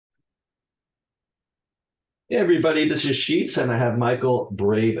Hey everybody, this is Sheets, and I have Michael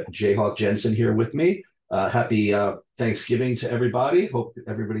Bravejayhawk Jensen here with me. Happy Thanksgiving to everybody. Hope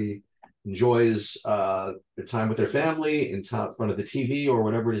everybody enjoys their time with their family in front of the TV or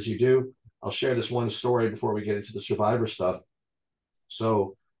whatever it is you do. I'll share this one story before we get into the Survivor stuff.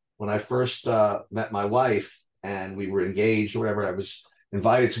 So, when I first met my wife and we were engaged or whatever, I was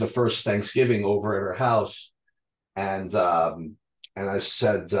invited to the first Thanksgiving over at her house, and I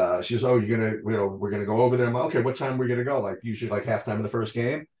said, she goes, "Oh, you're gonna, we're gonna go over there." I'm like, "Okay, what time we're we gonna go? Like usually like halftime of the first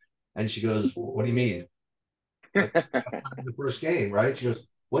game." And she goes, "What do you mean? Like halftime of the first game, right?" She goes,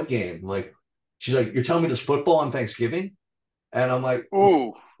 "What game?" She's like, "You're telling me there's football on Thanksgiving?" And Ooh, I'm like,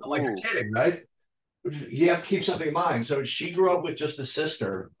 "You're ooh, kidding, right?" You have to keep something in mind. So she grew up with just a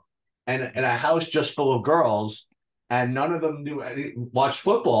sister and a house just full of girls, and none of them watched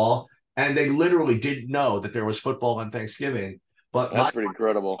football, and they literally didn't know that there was football on Thanksgiving. But that's my pretty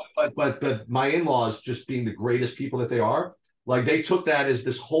incredible. but my in-laws, just being the greatest people that they are, like they took that as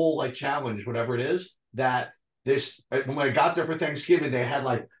this whole like challenge, whatever it is, that this when I got there for Thanksgiving, they had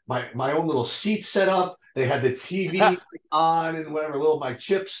like my own little seat set up. They had the TV on and whatever, little my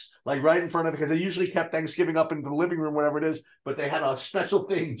chips like right in front of it, because they usually kept Thanksgiving up in the living room, whatever it is, but they had a special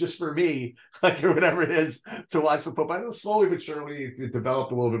thing just for me, like or whatever it is, to watch the football. And slowly but surely it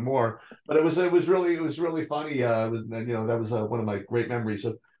developed a little bit more, but it was really funny. That was one of my great memories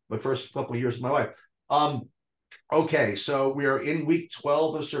of my first couple of years with my wife. Um, okay, so we are in week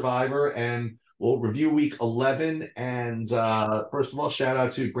 12 of Survivor, and we'll review week 11. And first of all, shout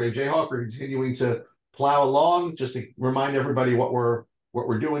out to Brave Jayhawk for continuing to plow along. Just to remind everybody what we're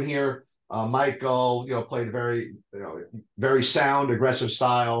doing here. Michael, played a very sound, aggressive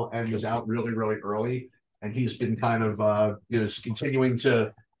style, and was out really, really early. And he's been kind of continuing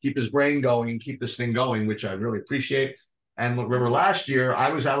to keep his brain going and keep this thing going, which I really appreciate. And remember last year,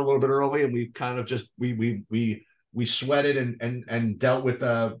 I was out a little bit early, and we kind of just we sweated and dealt with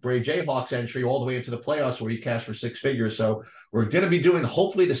Bray Jayhawk's entry all the way into the playoffs, where he cashed for six figures. So we're going to be doing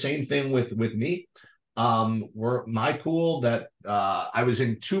hopefully the same thing with me. We're my pool that I was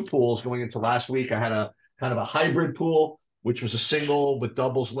in two pools going into last week. I had a kind of a hybrid pool, which was a single with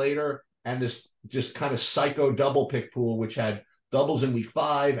doubles later, and this just kind of psycho double pick pool, which had doubles in week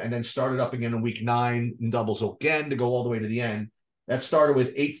 5 and then started up again in week 9 and doubles again to go all the way to the end. That started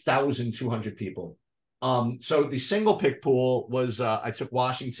with 8,200 people. So the single pick pool was I took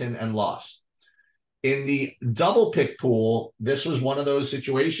Washington and lost. In the double pick pool, this was one of those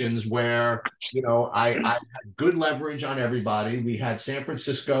situations where I had good leverage on everybody. We had San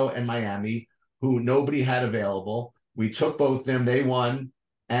Francisco and Miami, who nobody had available. We took both of them; they won,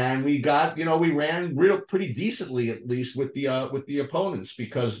 and we ran real pretty decently, at least with the opponents,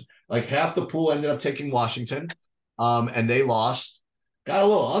 because like half the pool ended up taking Washington, and they lost. Got a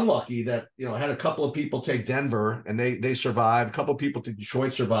little unlucky that had a couple of people take Denver, and they survived. A couple of people to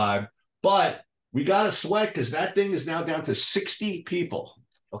Detroit survived, but we got to sweat, because that thing is now down to 60 people,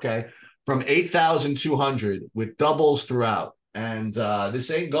 okay, from 8,200 with doubles throughout. And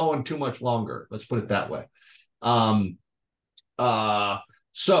this ain't going too much longer. Let's put it that way. Um, uh,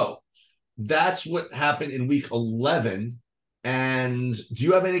 so that's what happened in week 11. And do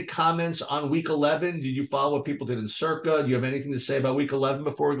you have any comments on week 11? Did you follow what people did in Circa? Do you have anything to say about week 11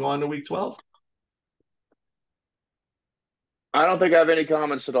 before we go on to week 12? I don't think I have any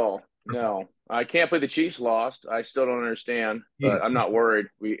comments at all. No, I can't believe the Chiefs lost. I still don't understand, Yeah. but I'm not worried.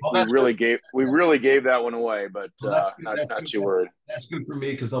 We Well, we that's good. really gave that one away, but Well, that's good. not too worried. That's good for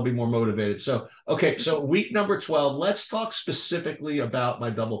me, because they'll be more motivated. So, okay, so week number 12, let's talk specifically about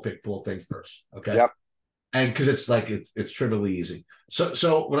my double pick pool thing first, okay? Yep. And because it's trivially easy.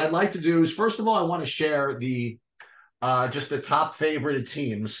 So what I'd like to do is, first of all, I want to share the just the top favorited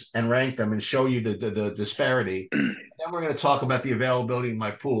teams and rank them and show you the disparity. Then we're going to talk about the availability in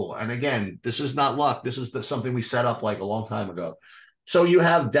my pool. And again, this is not luck. This is something we set up like a long time ago. So you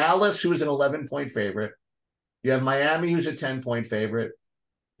have Dallas, who is an 11-point favorite. You have Miami, who's a 10-point favorite.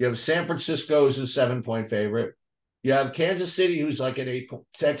 You have San Francisco, who's a 7-point favorite. You have Kansas City, who's like an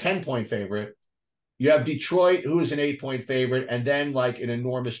 10-point favorite. You have Detroit, who is an 8-point favorite, and then like an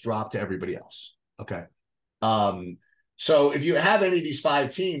enormous drop to everybody else. Okay. Um, so if you have any of these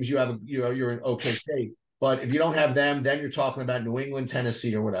five teams, you're in okay shape. But if you don't have them, then you're talking about New England,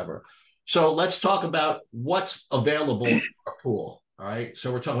 Tennessee, or whatever. So let's talk about what's available in our pool. All right.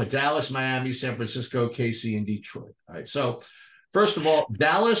 So we're talking about Dallas, Miami, San Francisco, KC, and Detroit. All right. So first of all,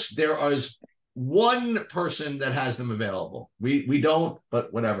 Dallas, there is one person that has them available. We don't,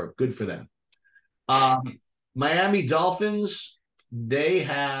 but whatever. Good for them. Um, Miami Dolphins, they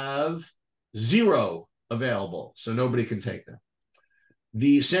have zero available, so nobody can take them.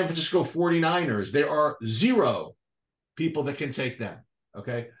 The San Francisco 49ers, there are 0 people that can take them.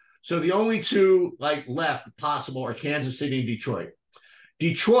 Okay. So the only two like left possible are Kansas City and Detroit.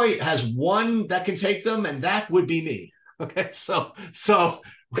 Detroit has 1 that can take them, and that would be me. Okay. So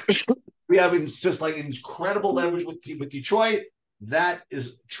we have just like incredible leverage with Detroit. That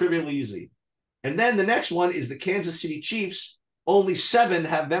is trivially easy. And then the next one is the Kansas City Chiefs. Only 7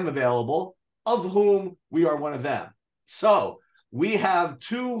 have them available, of whom we are one of them. So we have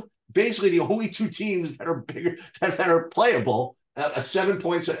basically the only 2 teams that are bigger, that are playable at 7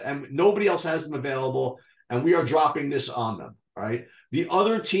 points, and nobody else has them available. And we are dropping this on them. Right. The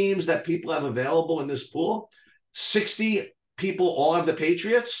other teams that people have available in this pool, 60 people all have the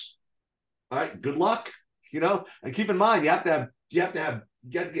Patriots. All right. Good luck. And keep in mind, you have to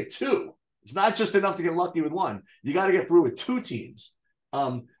get 2. It's not just enough to get lucky with 1. You got to get through with 2 teams.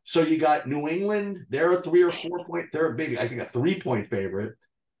 So you got New England. They're a 3 or 4 point. They're maybe, I think, a 3-point favorite.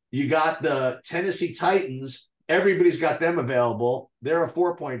 You got the Tennessee Titans. Everybody's got them available. They're a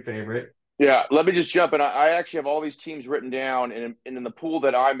 4-point favorite. Yeah, let me just jump in. I actually have all these teams written down, and in the pool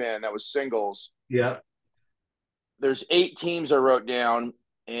that I'm in, that was singles. Yeah. There's 8 teams I wrote down,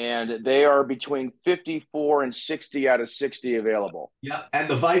 and they are between 54 and 60 out of 60 available. Yeah, and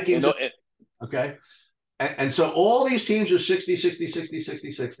the Vikings. Okay. And so all these teams are 60, 60, 60,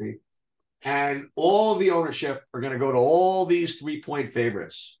 60, 60. And all of the ownership are going to go to all these 3-point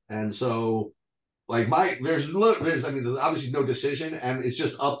favorites. And so, like there's obviously no decision, and it's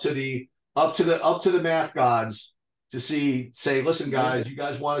just up to the math gods to say, listen, guys, you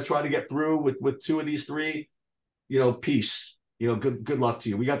guys want to try to get through with 2 of these 3, peace. Good luck to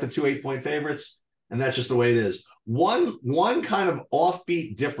you. We got the 2 8-point favorites, and that's just the way it is. One kind of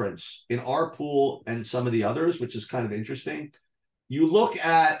offbeat difference in our pool and some of the others, which is kind of interesting. You look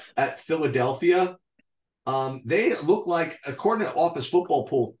at Philadelphia, they look like, according to Office Football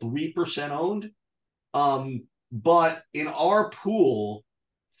Pool, 3% owned. But in our pool,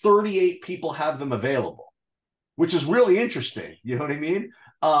 38 people have them available, which is really interesting. You know what I mean?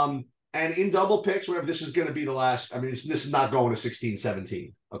 And in double picks, whatever, this is going to be the last. I mean, this is not going to 16,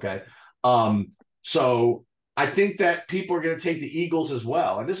 17. Okay. So I think that people are going to take the Eagles as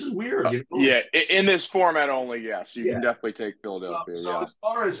well. And this is weird. Yeah. In this format only, yes. You can definitely take Philadelphia. So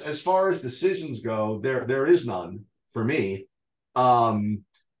as far as decisions go, there is none for me.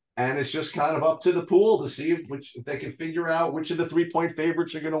 And it's just kind of up to the pool to see if they can figure out which of the 3-point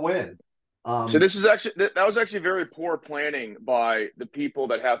favorites are going to win. So that was actually very poor planning by the people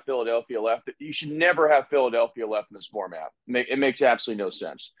that have Philadelphia left. You should never have Philadelphia left in this format. It makes absolutely no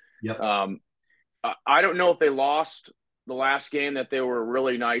sense. Yep. I don't know if they lost the last game that they were a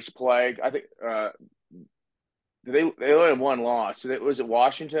really nice play. I think they only had 1 loss. Was it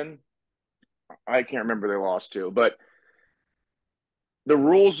Washington? I can't remember they lost to, but the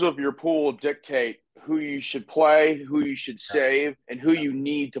rules of your pool dictate who you should play, who you should save, and who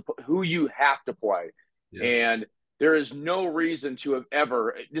you have to play. Yeah. And there is no reason to have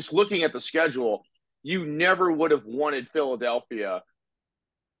ever, just looking at the schedule, you never would have wanted Philadelphia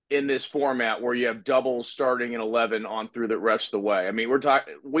in this format where you have doubles starting in 11 on through the rest of the way. I mean, we're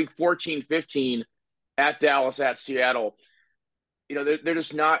talking week 14, 15 at Dallas, at Seattle. They're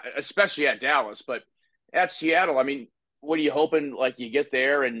just not, especially at Dallas, but at Seattle, I mean, what are you hoping? Like, you get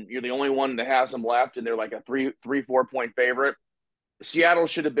there and you're the only one that has them left, and they're like a 3-4-point favorite. Seattle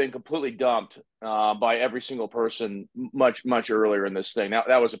should have been completely dumped by every single person much earlier in this thing.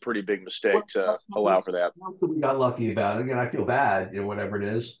 That was a pretty big mistake to allow for that. We got lucky about it. Again, I feel bad, whatever it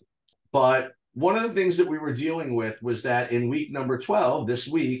is. But one of the things that we were dealing with was that in week number 12, this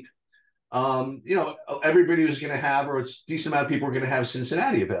week, everybody was going to have, or it's a decent amount of people were going to have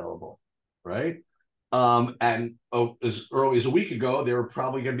Cincinnati available, right? And as early as a week ago, they were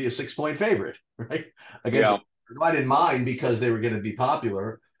probably going to be a 6-point favorite, right? Against I didn't mind because they were going to be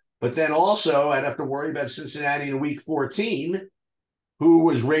popular. But then also I'd have to worry about Cincinnati in week 14, who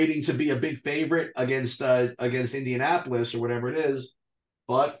was rating to be a big favorite against Indianapolis or whatever it is.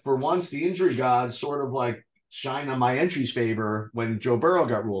 But for once, the injury gods sort of like shine on my entry's favor when Joe Burrow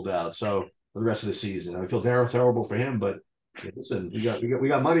got ruled out. So for the rest of the season, I feel terrible for him, but listen, we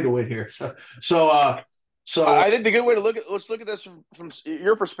got money to win here. So I think the good way to let's look at this from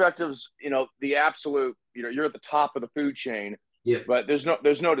your perspectives. The absolute, you're at the top of the food chain. Yeah. But there's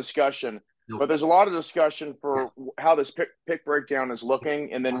no discussion. Nope. But there's a lot of discussion for how this pick breakdown is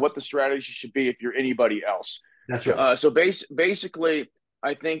looking, and then what the strategy should be if you're anybody else. That's right. So basically,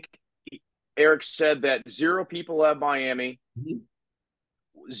 I think Eric said that 0 people have Miami,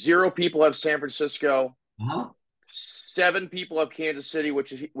 0 people have San Francisco, 7 people have Kansas City,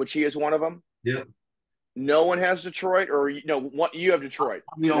 which he is one of them. Yep. No one has Detroit, or what you have Detroit.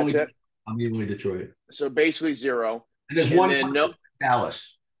 I'm the That's only it. I'm the only Detroit. So basically zero, And there's and one then no, person,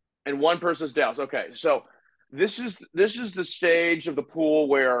 Dallas. and one person's Dallas. Okay, so this is the stage of the pool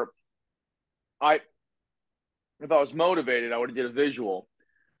where I, if I was motivated, I would have did a visual.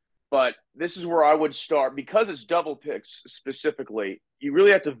 But this is where I would start because it's double picks specifically. You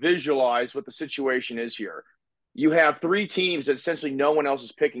really have to visualize what the situation is here. You have three teams that essentially no one else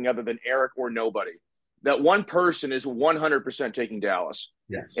is picking other than Eric or nobody. That one person is 100% taking Dallas,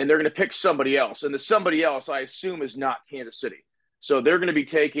 Yes. and they're going to pick somebody else. And the somebody else, I assume, is not Kansas City. So they're going to be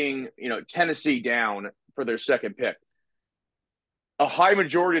taking, Tennessee down for their second pick. A high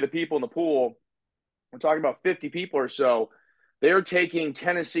majority of the people in the pool, we're talking about 50 people or so, they're taking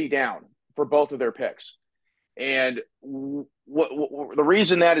Tennessee down for both of their picks. And the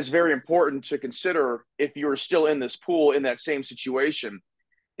reason that is very important to consider if you're still in this pool in that same situation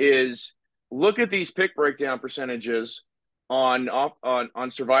is look at these pick breakdown percentages on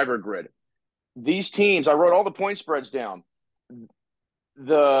Survivor Grid. These teams, I wrote all the point spreads down.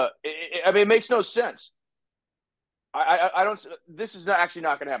 It makes no sense. I don't. This is actually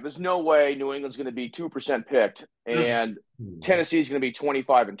not going to happen. There's no way New England's going to be 2% picked, and Tennessee is going to be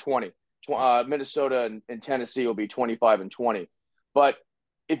 25-20. Minnesota and Tennessee will be 25-20. But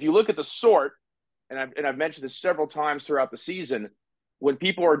if you look at the sort, and I've mentioned this several times throughout the season, when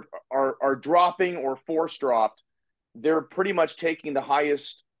people are dropping or force dropped, they're pretty much taking the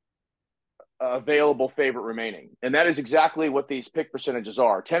highest available favorite remaining, and that is exactly what these pick percentages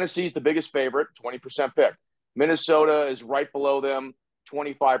are. Tennessee's the biggest favorite, 20% pick. Minnesota is right below them,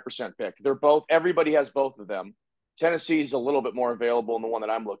 25% pick. Everybody has both of them. Tennessee's a little bit more available in the one that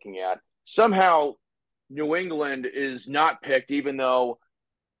I'm looking at. Somehow, New England is not picked, even though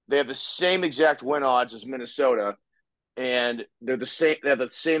they have the same exact win odds as Minnesota, and they're the same. They have the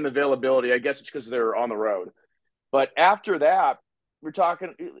same availability. I guess it's because they're on the road. But after that, we're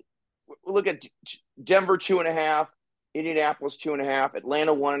talking. Look at Denver 2.5, Indianapolis 2.5,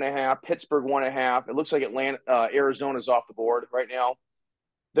 Atlanta 1.5, Pittsburgh 1.5. It looks like Arizona's off the board right now.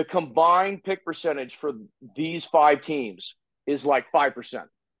 The combined pick percentage for these five teams is like 5%.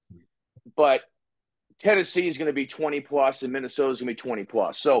 But Tennessee is going to be 20 plus and Minnesota is going to be 20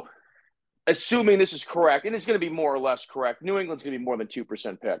 plus. So assuming this is correct, and it's going to be more or less correct, New England's going to be more than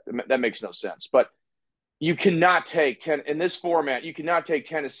 2% picked. That makes no sense. But you cannot take in this format. You cannot take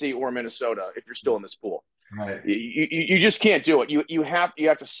Tennessee or Minnesota if you're still in this pool. Right. You just can't do it. You have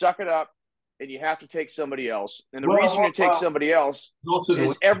to suck it up, and you have to take somebody else. And the reason you're going to take somebody else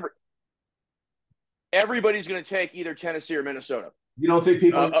is everybody's going to take either Tennessee or Minnesota. You don't think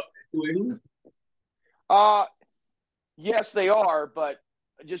people New England? Yes, they are, but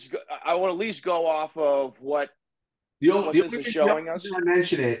I want to at least go off of what this is showing us. I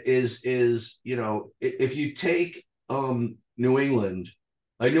mention it is if you take New England,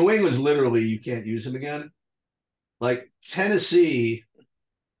 like New England's literally you can't use them again. Like Tennessee,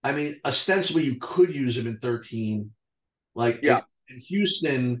 I mean, ostensibly you could use them in 13. Like in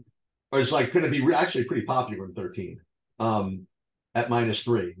Houston is like going to be actually pretty popular in 13. At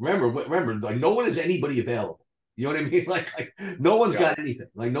 -3. Remember, like no one has anybody available. You know what I mean? Like no one's got anything.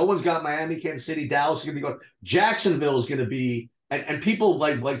 Like no one's got Miami, Kansas City, Dallas is going to be going. Jacksonville is going to be, and people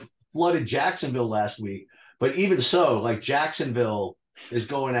like flooded Jacksonville last week. But even so, like Jacksonville is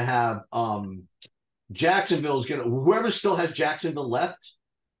going to have Jacksonville is going to whoever still has Jacksonville left.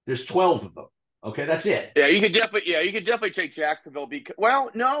 There's 12 of them. Okay, that's it. Yeah, you could definitely take Jacksonville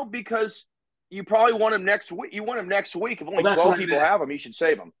because you probably want him next week. You want him next week. If only 12 people have him, you should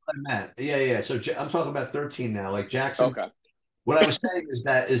save him. Yeah. So I'm talking about 13 now. Like Jackson. Okay. What I was saying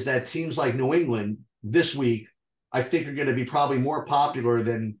is that teams like New England this week, I think are going to be probably more popular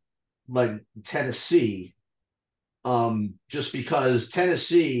than like Tennessee. Just because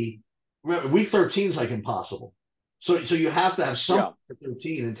Tennessee, remember, week 13 is like impossible. So you have to have some for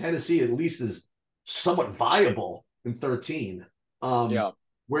 13, and Tennessee at least is somewhat viable in 13.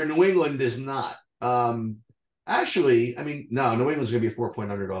 Where New England is not. Actually, I mean, no, New England's going to be a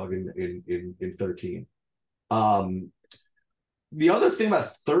 4-point underdog in 13. The other thing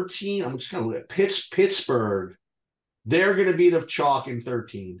about 13, I'm just going to look at Pittsburgh. They're going to be the chalk in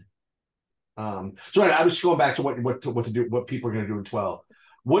 13. So I was going back to what to do, what people are going to do in 12.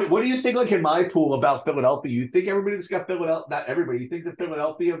 What do you think, like in my pool about Philadelphia? You think everybody that's got Philadelphia, not everybody, you think that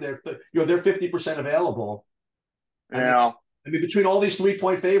Philadelphia, they're 50% available. Yeah. I mean, between all these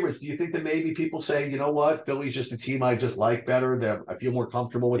 3-point favorites, do you think that maybe people say, you know what, Philly's just a team I just like better, that I feel more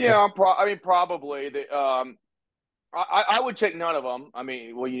comfortable with? Yeah, probably. I would take none of them. I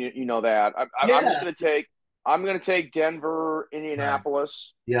mean, well, you know that. I'm just going to take I'm going to take Denver,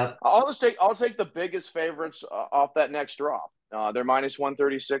 Indianapolis. Yep. I'll take the biggest favorites off that next drop. They're minus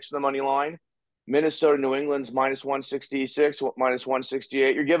 136 in the money line. Minnesota, New England's minus 166, minus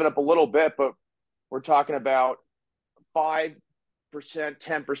 168. You're giving up a little bit, but we're talking about 5%,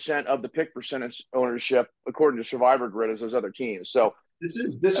 10% of the pick percentage ownership, according to Survivor Grid, as those other teams. So This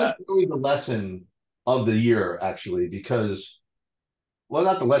is really the lesson of the year, actually, because well,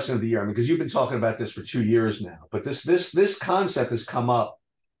 not the lesson of the year. I mean, because you've been talking about this for 2 years now, but this concept has come up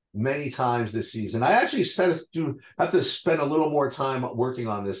many times this season. I actually have to spend a little more time working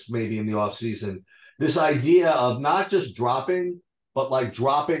on this, maybe in the off season. This idea of not just dropping, but like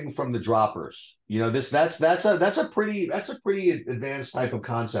dropping from the droppers. You know, that's a pretty advanced type of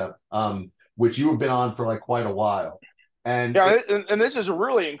concept, which you have been on for like quite a while. And yeah, and this is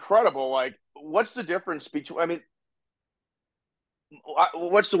really incredible. Like, what's the difference between? I mean,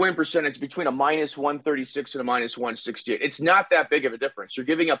 what's the win percentage between a minus 136 and a minus 168? It's not that big of a difference. You're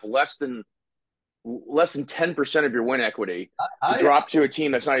giving up less than 10% of your win equity to drop to a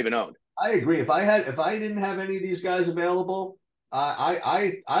team that's not even owned. I agree. If I didn't have any of these guys available,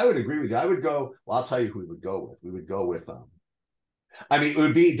 I would agree with you. I would go. Well, I'll tell you who we would go with. We would go with. I mean, it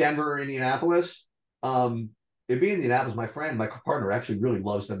would be Denver or Indianapolis. It'd be Indianapolis. My partner, actually really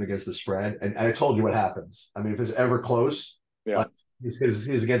loves them against the spread, and I told you what happens. I mean, if it's ever close, yeah,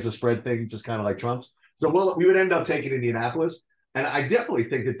 his against the spread thing just kind of like trumps. So we would end up taking Indianapolis, and I definitely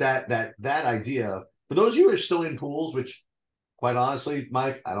think that idea for those of you who are still in pools, which quite honestly,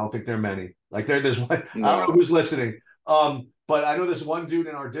 Mike, I don't think there are many. Like there's one. No. I don't know who's listening. But I know there's one dude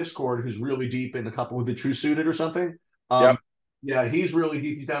in our Discord who's really deep in a couple with the True Suited or something. Yep. Yeah, he's really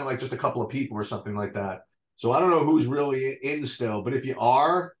deep. He's down to like just a couple of people or something like that. So I don't know who's really in still, but if you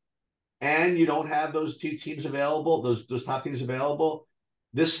are, and you don't have those teams available, those top teams available,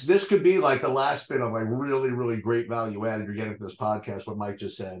 this could be like the last bit of like really, really great value added you're getting from this podcast. What Mike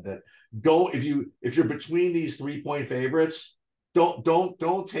just said, that if you're between these 3-point favorites,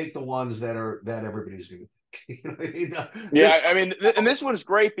 don't take the ones that everybody's going to. Yeah, I mean, and this one's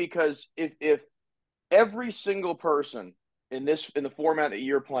great because if every single person in the format that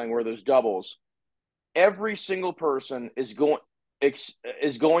you're playing where there's doubles, every single person is going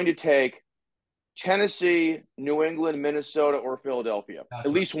to take Tennessee, New England, Minnesota, or Philadelphia. That's at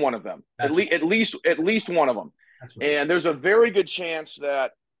right. least one of them. That's at least one of them. That's right. And there's a very good chance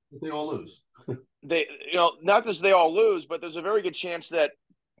that they all lose. Not that they all lose, but there's a very good chance that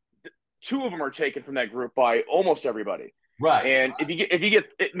two of them are taken from that group by almost everybody. Right. And if you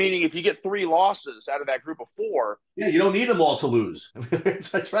get 3 losses out of that group of 4, yeah, you don't need them all to lose.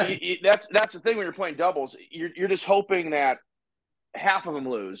 That's right. That's the thing when you're playing doubles. You're just hoping that half of them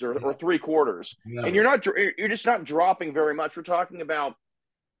lose or 3/4, and you're just not dropping very much. We're talking about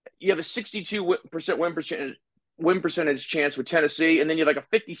you have a 62% win percentage chance with Tennessee, and then you have like a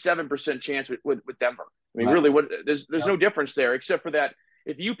 57% chance with Denver. I mean, really, there's no difference there except for that.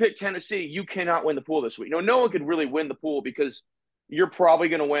 If you pick Tennessee, you cannot win the pool this week. No one could really win the pool because you're probably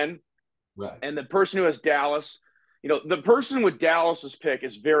going to win. Right. And the person who has Dallas, the person with Dallas's pick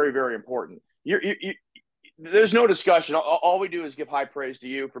is very, very important. There's no discussion. All we do is give high praise to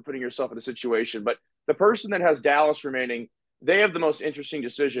you for putting yourself in a situation. But the person that has Dallas remaining, they have the most interesting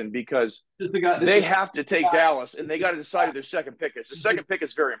decision because they have to take Dallas, and they got to decide who their second pick is. The second pick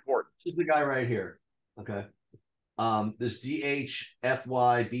is very important. This is the guy right here. Okay. This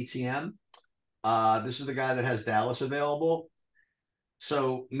DHFYBTM. This is the guy that has Dallas available.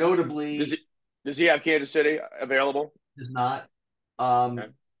 So notably, does he have Kansas City available? Does not. Okay.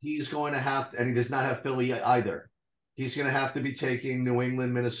 He's going to have, and he does not have Philly either. He's going to have to be taking New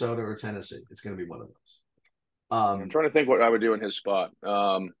England, Minnesota, or Tennessee. It's going to be one of those. I'm trying to think what I would do in his spot.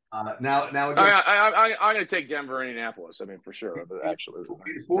 Now again, I'm going to take Denver or Indianapolis. I mean, for sure. Actually,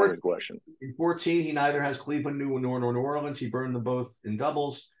 not a question. In 14, he neither has Cleveland, nor New Orleans. He burned them both in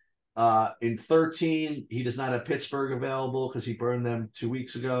doubles. In 13, he does not have Pittsburgh available because he burned them 2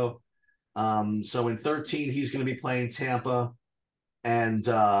 weeks ago. So in 13, he's going to be playing Tampa and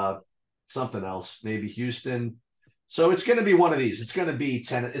something else, maybe Houston. So it's going to be one of these. It's going to be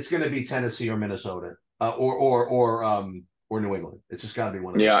Tennessee or Minnesota. Or New England. It's just got to be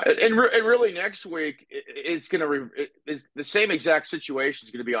one of them. Yeah, and really next week it's the same exact situation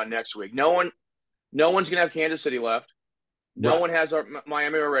is going to be on next week. No one's going to have Kansas City left. No one has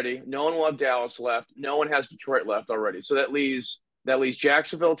Miami already. No one will have Dallas left. No one has Detroit left already. So that leaves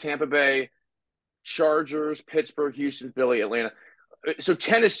Jacksonville, Tampa Bay, Chargers, Pittsburgh, Houston, Philly, Atlanta. So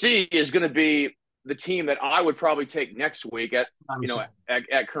Tennessee is going to be the team that I would probably take next week at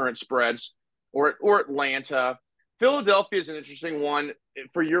current spreads. Or Atlanta. Philadelphia is an interesting one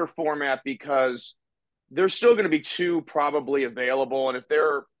for your format because there's still going to be two probably available, and if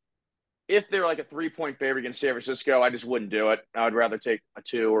they're like a 3-point favorite against San Francisco, I just wouldn't do it. I would rather take a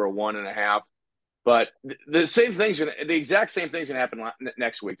 2 or a 1.5. But the exact same thing's going to happen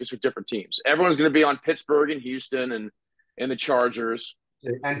next week, just with different teams. Everyone's going to be on Pittsburgh and Houston and the Chargers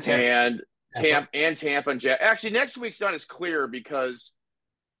and Tampa. And Tampa and Jack. Actually, next week's not as clear because.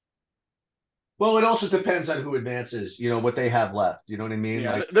 Well, it also depends on who advances. What they have left. You know what I mean?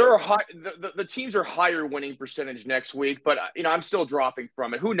 Yeah, there are the teams are higher winning percentage next week, but I'm still dropping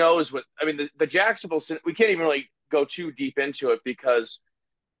from it. Who knows what? I mean, the Jacksonville. We can't even really go too deep into it because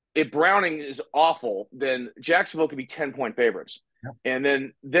if Browning is awful, then Jacksonville could be 10-point favorites, and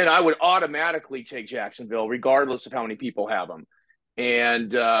then I would automatically take Jacksonville regardless of how many people have them.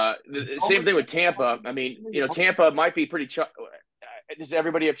 And the same thing with Tampa. I mean, Tampa might be pretty. Does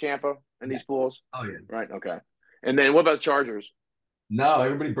everybody have Tampa in these pools? Oh, yeah. Right. Okay. And then what about the Chargers? No,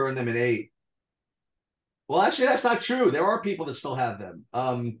 everybody burned them at 8. Well, actually, that's not true. There are people that still have them.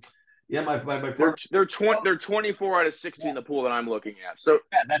 Yeah, my they're 24 out of 60 in the pool that I'm looking at. So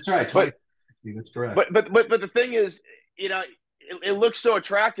yeah, that's right. 20, that's correct. But the thing is, it looks so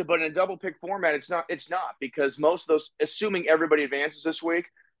attractive, but in a double pick format, it's not because most of those, assuming everybody advances this week,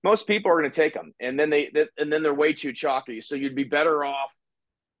 most people are going to take them, and then they're way too chalky. So you'd be better off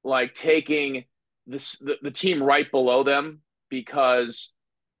like taking the team right below them, because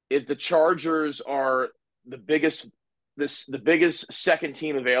if the Chargers are the biggest second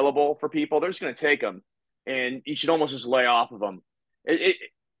team available for people, they're just going to take them, and you should almost just lay off of them.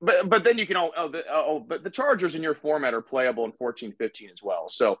 But then you can but the Chargers in your format are playable in 14, 15 as well.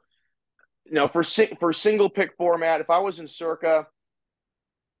 So for single pick format, if I was in Circa,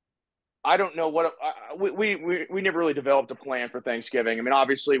 I don't know what we never really developed a plan for Thanksgiving. I mean,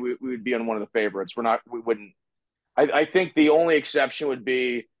 obviously we would be on one of the favorites. We wouldn't. I think the only exception would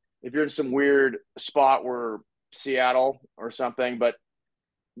be if you're in some weird spot where Seattle or something, but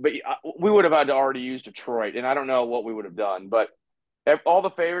we would have had to already use Detroit, and I don't know what we would have done. But all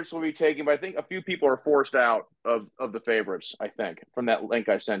the favorites will be taken, but I think a few people are forced out of the favorites, I think, from that link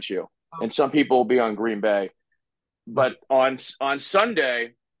I sent you, and some people will be on Green Bay. But on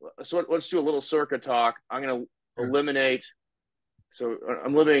Sunday. So let's do a little Circa talk. I'm going to eliminate. So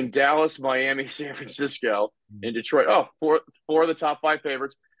I'm eliminating Dallas, Miami, San Francisco, and Detroit. Oh, four of the top 5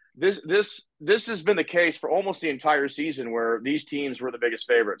 favorites. This has been the case for almost the entire season, where these teams were the biggest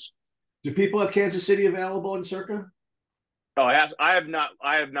favorites. Do people have Kansas City available in Circa? Oh, I have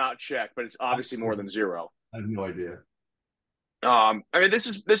not checked, but it's obviously more than 0. I have no idea. I mean, this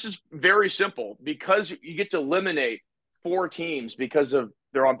is very simple because you get to eliminate 4 teams because of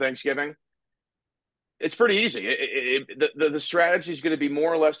they're on Thanksgiving. It's pretty easy. The strategy is going to be more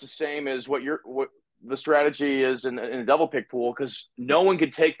or less the same as what the strategy is in a double pick pool, because no one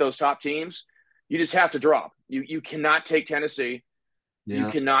can take those top teams. You just have to drop. You cannot take Tennessee. Yeah.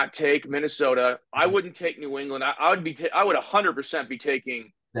 You cannot take Minnesota. I wouldn't take New England. I would 100% be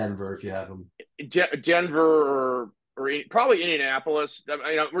taking Denver if you have them. Denver or probably Indianapolis.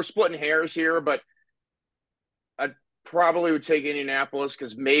 We're splitting hairs here, but probably would take Indianapolis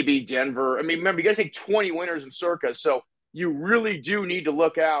because maybe Denver. I mean, remember, you got to take 20 winners in Circa, so you really do need to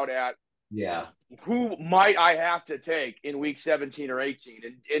look out at who might I have to take in week 17 or 18.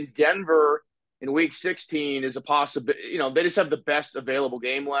 And Denver in week 16 is a possibility. They just have the best available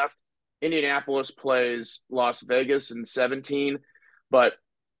game left. Indianapolis plays Las Vegas in 17, but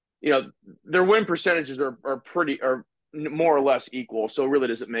their win percentages are more or less equal, so it really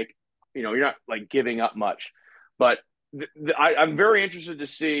doesn't make you're not like giving up much. But I'm very interested to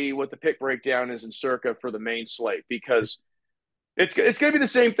see what the pick breakdown is in Circa for the main slate, because it's going to be the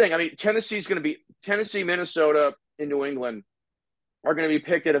same thing. I mean, Tennessee, Minnesota, and New England are going to be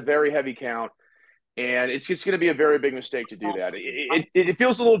picked at a very heavy count, and it's just going to be a very big mistake to do that. It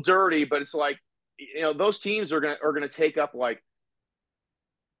feels a little dirty, but it's like those teams are going to take up like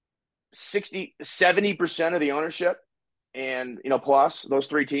 60-70% of the ownership. And plus those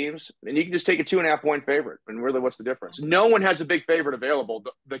 3 teams, and you can just take a 2.5 point favorite. And really, what's the difference? No one has a big favorite available.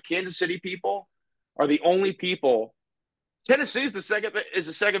 The Kansas City people are the only people. Tennessee is the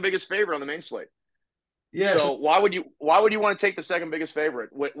second biggest favorite on the main slate. Yeah. So why would you want to take the second biggest favorite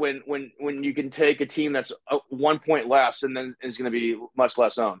when you can take a team that's 1 point less and then is going to be much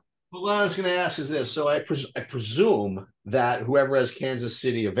less owned? Well, what I was going to ask is this: so I presume that whoever has Kansas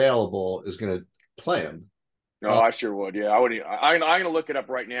City available is going to play them. No, I sure would. Yeah, I would. I'm going to look it up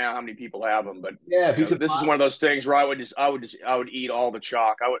right now how many people have them. But yeah, this is one of those things where I would eat all the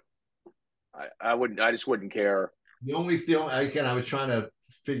chalk. I just wouldn't care. The only again, I was trying to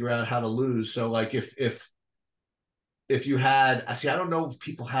figure out how to lose. So like if you had, I don't know if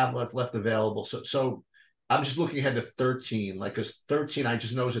people have left available. So I'm just looking ahead to 13. Like, because 13, I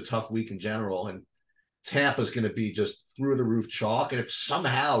just know is a tough week in general, and Tampa's going to be just through the roof chalk. And if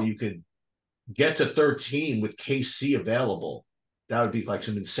somehow you could get to 13 with KC available, that would be like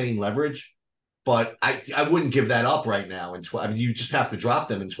some insane leverage. But I wouldn't give that up right now in 12. I mean, you just have to drop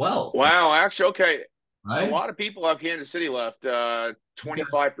them in 12. Wow, actually, okay. A Right? lot of people have Kansas City left.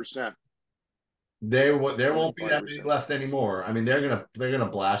 25%. There won't be that many 25%. left anymore. I mean, they're gonna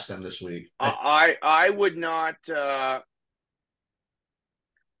blast them this week. I would not. I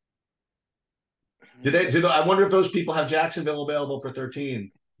wonder if those people have Jacksonville available for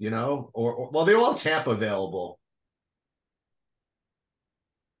 13, or well, they all have Tampa available.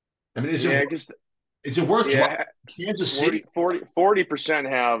 I mean, Yeah, because is it worth dropping yeah, Kansas City? 40%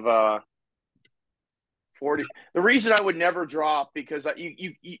 have 40. The reason I would never drop because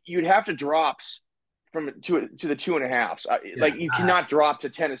you'd have to drop from to the 2.5s. Yeah, Like you cannot drop to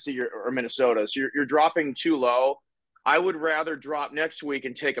Tennessee or Minnesota. So you're dropping too low. I would rather drop next week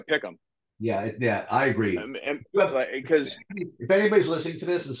and take a pick 'em. yeah, I agree. Because if anybody's listening to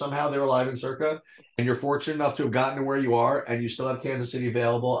this and somehow they're alive in Circa, and you're fortunate enough to have gotten to where you are, and you still have Kansas City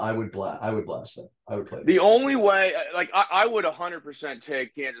available, I would blast them. I would play them. the only way, like I would 100%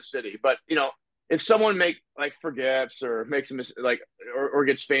 take Kansas City, but if someone forgets or makes a mistake, or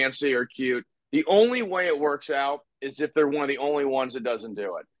gets fancy or cute, the only way it works out is if they're one of the only ones that doesn't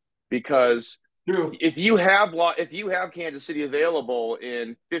do it. Because True. if you have Kansas City available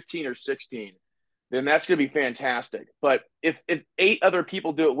in 15 or 16, then that's going to be fantastic. But if 8 other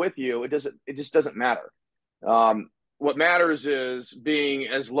people do it with you, it just doesn't matter. What matters is being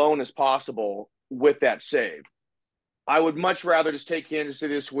as lone as possible with that save. I would much rather just take Kansas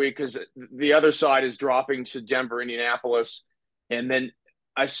City this week because the other side is dropping to Denver, Indianapolis, and then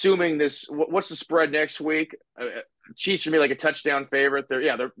assuming this. What's the spread next week? Chiefs are me like a touchdown favorite. They're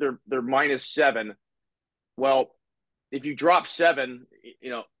 -7. Well, if you drop 7,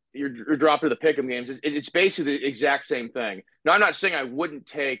 you're dropping to the pick'em games. It's basically the exact same thing. Now, I'm not saying I wouldn't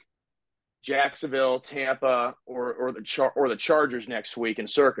take Jacksonville, Tampa, or the Chargers next week in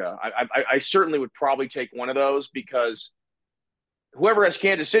Circa. I certainly would probably take one of those because whoever has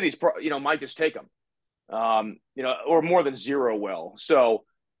Kansas City's might just take them, or more than 0 will. So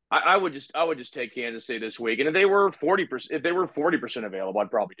I would just take Kansas City this week, and if they were 40% available, I'd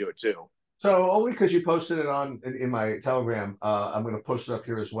probably do it too. So only because you posted it in my Telegram, I'm going to post it up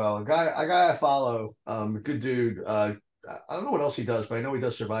here as well. A guy I follow, good dude. I don't know what else he does, but I know he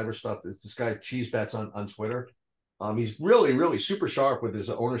does Survivor stuff. It's this guy Cheese Bets on Twitter. He's really, really super sharp with his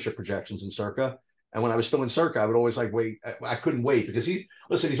ownership projections in Circa. And when I was still in Circa, I would always wait. I couldn't wait because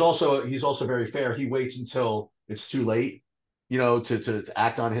he's also very fair. He waits until it's too late, to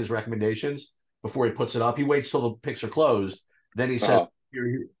act on his recommendations before he puts it up. He waits till the picks are closed. Then he says,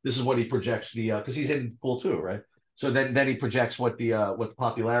 this is what he projects because he's in pool 2, right? So then he projects what the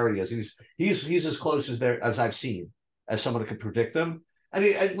popularity is. He's as close as I've seen as someone that could predict them. And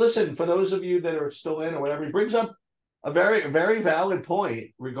listen, for those of you that are still in or whatever, he brings up a very, very valid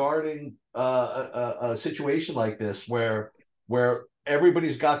point regarding a situation like this where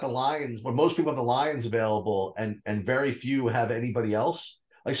everybody's got the Lions, where most people have the Lions available, and very few have anybody else.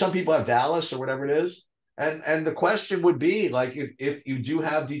 Like some people have Dallas or whatever it is. And the question would be if you do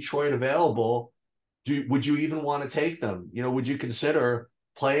have Detroit available, would you even want to take them? Would you consider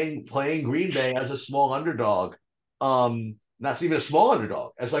playing Green Bay as a small underdog? Not even a small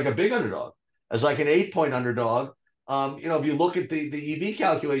underdog, as like a big underdog, as like an 8-point underdog. If you look at the EV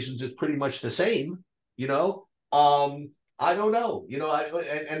calculations, it's pretty much the same. I don't know.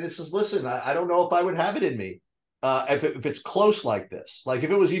 And this is I don't know if I would have it in me if it's close like this. Like if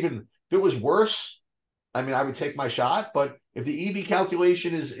it was worse, I mean, I would take my shot. But if the EV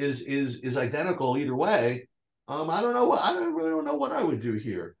calculation is identical either way, I don't know. I don't really know what I would do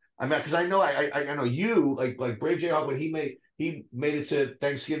here. I mean, because I know I know you like Bravejayhawk when he made it to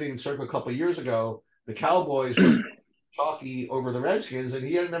Thanksgiving in Circle a couple of years ago. The Cowboys were chalky over the Redskins, and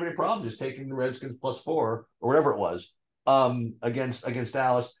he didn't have any problem just taking the Redskins +4 or whatever it was against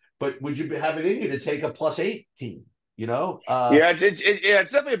Dallas. But would you have it in you to take a +8 team?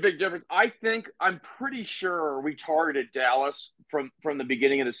 It's definitely a big difference. I'm pretty sure we targeted Dallas from the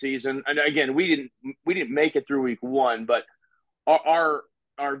beginning of the season, and again, we didn't make it through week 1, but our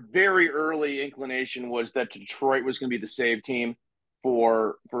very early inclination was that Detroit was going to be the save team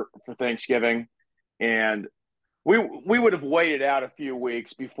for Thanksgiving, and we would have waited out a few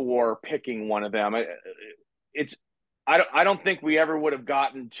weeks before picking one of them. I don't think we ever would have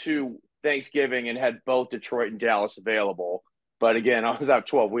gotten to Thanksgiving and had both Detroit and Dallas available. But again, I was out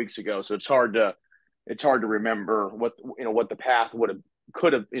 12 weeks ago, so it's hard to remember what the path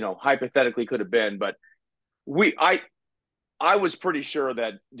could have hypothetically could have been. But we I was pretty sure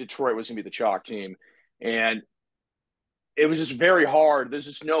that Detroit was going to be the chalk team, and it was just very hard. There's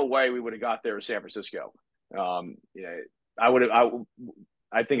just no way we would have got there to San Francisco. Yeah, I would have.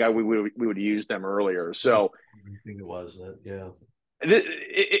 I think we would have used them earlier. So I think it was that. Yeah.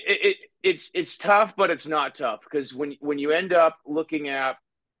 It's tough, but it's not tough because when you end up looking at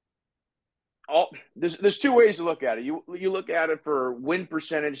all, there's two ways to look at it. You look at it for win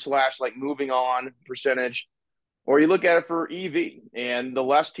percentage / like moving on percentage, or you look at it for EV. And the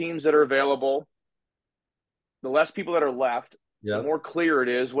less teams that are available, the less people that are left, the Yeah. more clear it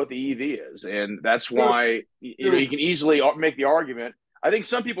is what the EV is. And that's why you can easily make the argument. I think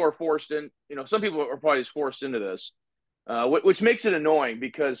some people are forced in, some people are probably just forced into this, which makes it annoying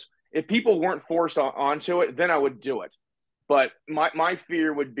because if people weren't forced onto it, then I would do it. But my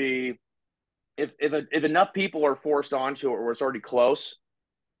fear would be if enough people are forced onto it or it's already close,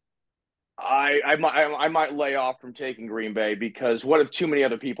 I might lay off from taking Green Bay because what if too many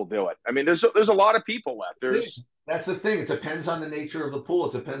other people do it? I mean, there's a lot of people left. That's the thing. It depends on the nature of the pool.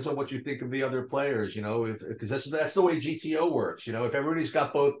 It depends on what you think of the other players, because that's the way GTO works. If everybody's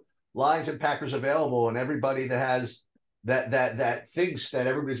got both Lions and Packers available and everybody that has that thinks that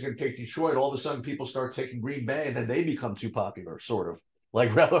everybody's going to take Detroit, all of a sudden people start taking Green Bay and then they become too popular, sort of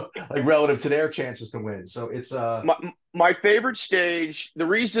like relative to their chances to win. So it's my favorite stage. The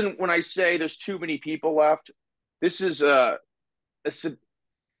reason when I say there's too many people left, this is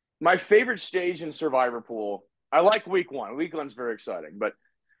my favorite stage in Survivor Pool. I like week one. Week one's very exciting, but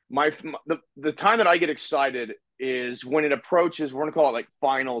the time that I get excited is when it approaches. We're gonna call it like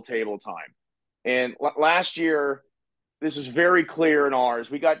final table time. And last year, this was very clear in ours.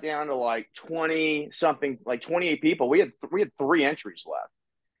 We got down to like 20 something, like 28 people. We had 3 entries left,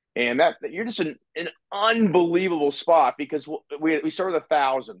 and that you're just in an unbelievable spot because we started with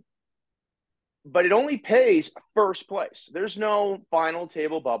 1,000, but it only pays first place. There's no final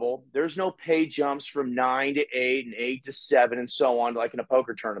table bubble. There's no pay jumps from 9 to 8 and 8 to 7 and so on, like in a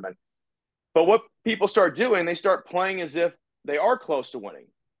poker tournament. But what people start doing, they start playing as if they are close to winning,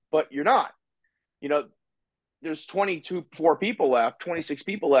 but you're not. There's 26 people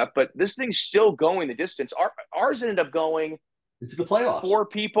left, but this thing's still going the distance. Ours ended up going into the playoffs. 4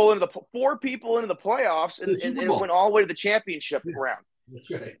 people into the playoffs, and it went all the way to the championship round.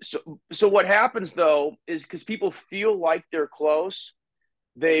 That's right. So what happens though is because people feel like they're close,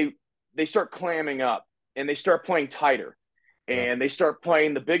 they start clamming up and they start playing tighter, and they start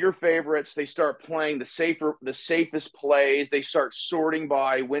playing the bigger favorites. They start playing the safest plays. They start sorting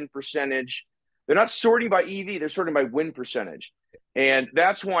by win percentage. They're not sorting by EV. They're sorting by win percentage, and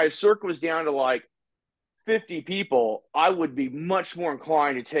that's why if Circa was down to like 50 people, I would be much more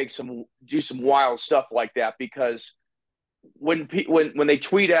inclined to do some wild stuff like that because when they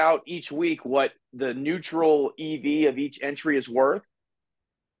tweet out each week what the neutral EV of each entry is worth,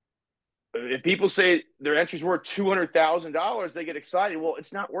 if people say their entry's worth $200,000, they get excited. Well,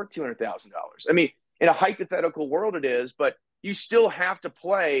 it's not worth $200,000. I mean, in a hypothetical world, it is, but you still have to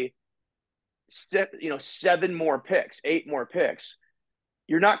play 7 more picks, 8 more picks.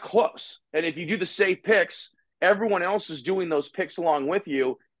 You're not close. And if you do the safe picks, everyone else is doing those picks along with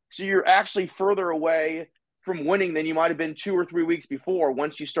you. So you're actually further away from winning than you might have been 2 or 3 weeks before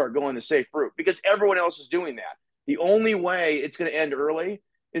once you start going the safe route because everyone else is doing that. The only way it's going to end early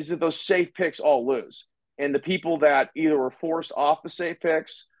is that those safe picks all lose. And the people that either were forced off the safe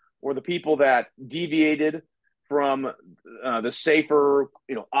picks or the people that deviated from the safer,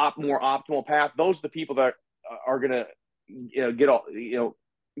 more optimal path, those are the people that are going to,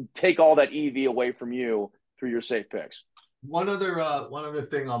 take all that EV away from you through your safe picks. One other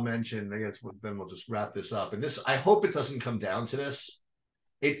thing I'll mention, I guess, then we'll just wrap this up. And this, I hope it doesn't come down to this.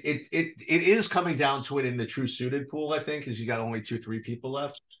 It is coming down to it in the true suited pool, I think, because you got only 2-3 people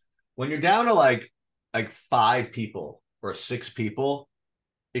left. When you're down to like 5 people or 6 people,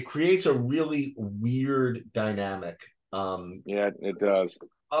 it creates a really weird dynamic. Yeah, it does.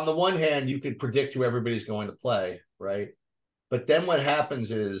 On the one hand, you could predict who everybody's going to play, right? But then what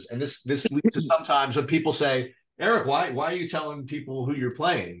happens is, and this leads to sometimes when people say, Eric, why are you telling people who you're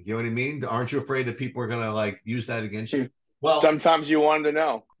playing? You know what I mean? Aren't you afraid that people are going to use that against you? Well, sometimes you want them to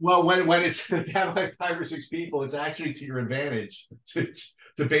know. Well, when it's down to 5 or 6 people, it's actually to your advantage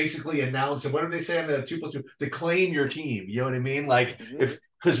to basically announce. And what do they say on the 2+2? To claim your team. You know what I mean?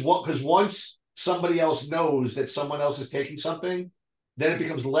 Because once somebody else knows that someone else is taking something, then it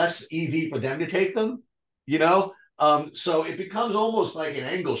becomes less EV for them to take them. So it becomes almost like an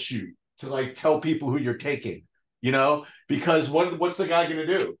angle shoot to tell people who you're taking. Because what's the guy going to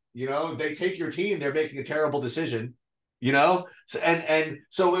do? They take your team, they're making a terrible decision. You know, so, and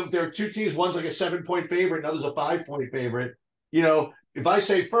so if there are two teams, one's like a 7-point favorite, another's a 5-point favorite. You know, if I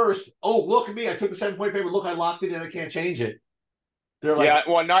say first, oh look at me, I took the 7-point favorite. Look, I locked it in. I can't change it. They're like, Yeah,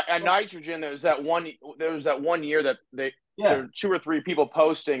 well, not at nitrogen. There was that one year that there yeah, were 2 or 3 people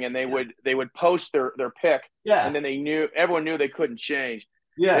posting, and they would post their pick, yeah, and then everyone knew they couldn't change.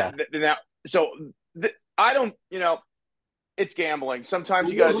 yeah. Now, so I don't, it's gambling. The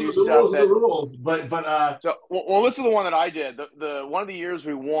Sometimes you got to rules, do the stuff rules are the that. rules. But So well, this is the one that I did. The one of the years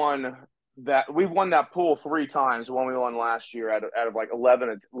we won that pool 3 times. The one we won last year out of like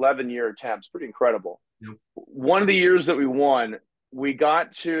 11 year attempts. Pretty incredible. you One of the years that we won, we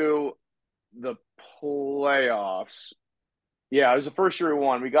got to the playoffs. Yeah, it was the first year we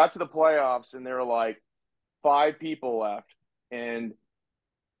won. We got to the playoffs, and there were like 5 people left, and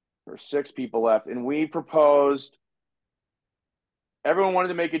or 6 people left, and we proposed. Everyone wanted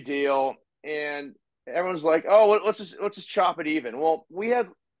to make a deal, and everyone's like, "Oh, let's just chop it even." Well, I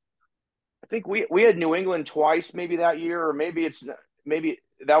think we had New England twice, maybe that year, or maybe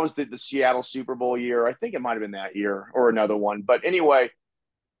that was the Seattle Super Bowl year. I think it might have been that year or another one. But anyway,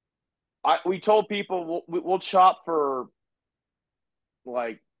 we told people we'll chop for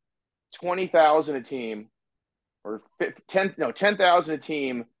like 20,000 a team, or 10,000 a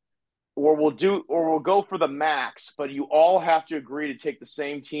team, or we'll go for the max. But you all have to agree to take the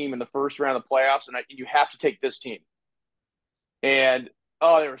same team in the first round of the playoffs, and you have to take this team. And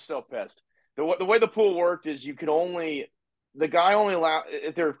oh, they were so pissed. The way the pool worked is the guy only allowed,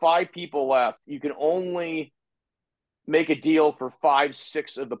 if there are 5 people left, you can only make a deal for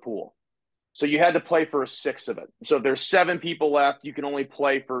 5/6 of the pool. So you had to play for a 6 of it. So if there's 7 people left, you can only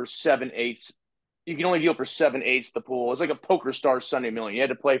play for 7/8. You can only deal for 7/8 of the pool. It's like a Poker Star Sunday Million. You had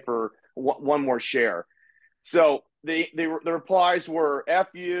to play for one more share. So the replies were F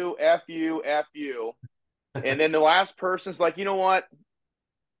you, F you, F you. And then the last person's like, you know what?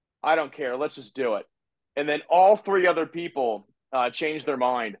 I don't care. Let's just do it. And then all 3 other people changed their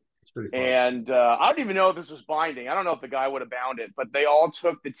mind. it's pretty fun. And I don't even know if this was binding. I don't know if the guy would have bound it, but they all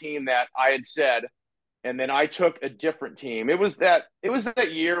took the team that I had said, and then I took a different team. It was that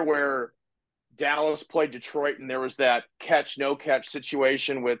year where Dallas played Detroit, and there was that catch no catch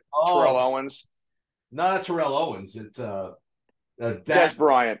situation with Terrell Oh, Owens, not Terrell Owens. It's Des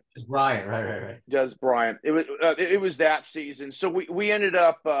Bryant. is Bryant. Right. Des Bryant. It was that season. So we ended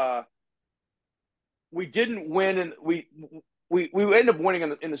up we didn't win, and we ended up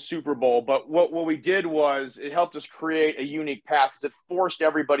winning in the Super Bowl. But what we did was it helped us create a unique path, because it forced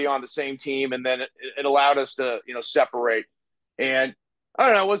everybody on the same team, and then it allowed us to separate. And I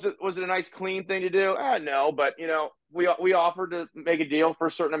don't know, was it a nice clean thing to do? No, but we offered to make a deal for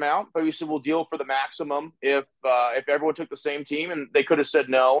a certain amount, but we said we'll deal for the maximum if everyone took the same team, and they could have said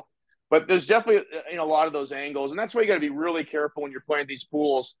no. But there's definitely a lot of those angles, and that's why you got to be really careful when you're playing these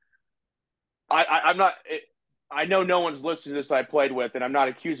pools. I'm not. I know no one's listening to this I played with, and I'm not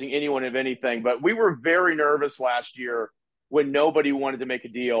accusing anyone of anything, but we were very nervous last year when nobody wanted to make a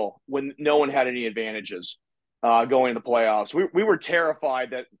deal, when no one had any advantages going into the playoffs. We were terrified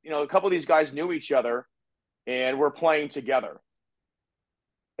that a couple of these guys knew each other and were playing together.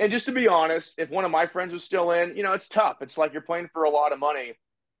 And just to be honest, if one of my friends was still in, it's tough. It's like you're playing for a lot of money,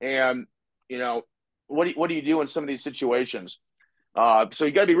 and what do you do in some of these situations? So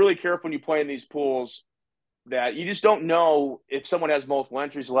you got to be really careful when you play in these pools, that you just don't know if someone has multiple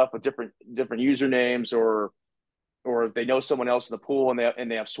entries left with different usernames, or if they know someone else in the pool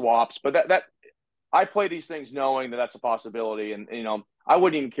and they have swaps. But that I play these things knowing that that's a possibility, and I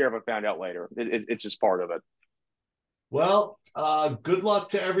wouldn't even care if I found out later. It's just part of it. Well, good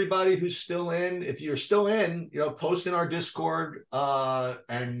luck to everybody who's still in. If you're still in, post in our Discord,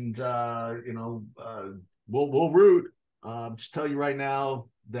 and we'll root. Just tell you right now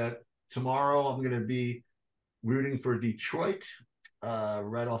that tomorrow I'm going to be rooting for Detroit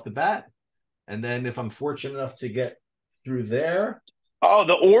right off the bat, and then if I'm fortunate enough to get through there. Oh,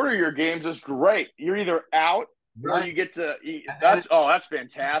 the order of your games is great. You're either out or Right. you get to eat. That's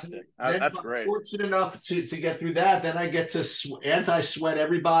fantastic. That's great. Fortunate enough to get through that, then I get to anti-sweat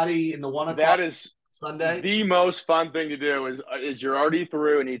everybody in the 1 o'clock That is Sunday. the most fun thing to do is you're already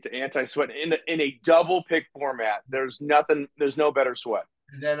through and you need to anti-sweat in a double pick format. There's no better sweat.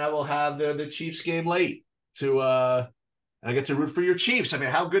 And then I will have the Chiefs game late to I get to root for your Chiefs. I mean,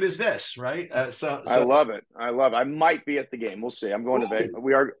 how good is this, right? So I love it. I might be at the game. We'll see. I'm going to Vegas.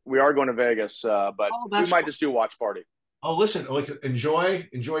 We are going to Vegas, but we might just do a watch party. Oh, listen, enjoy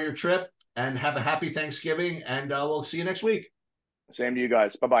your trip, and have a happy Thanksgiving, and we'll see you next week. Same to you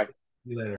guys. Bye-bye. See you later.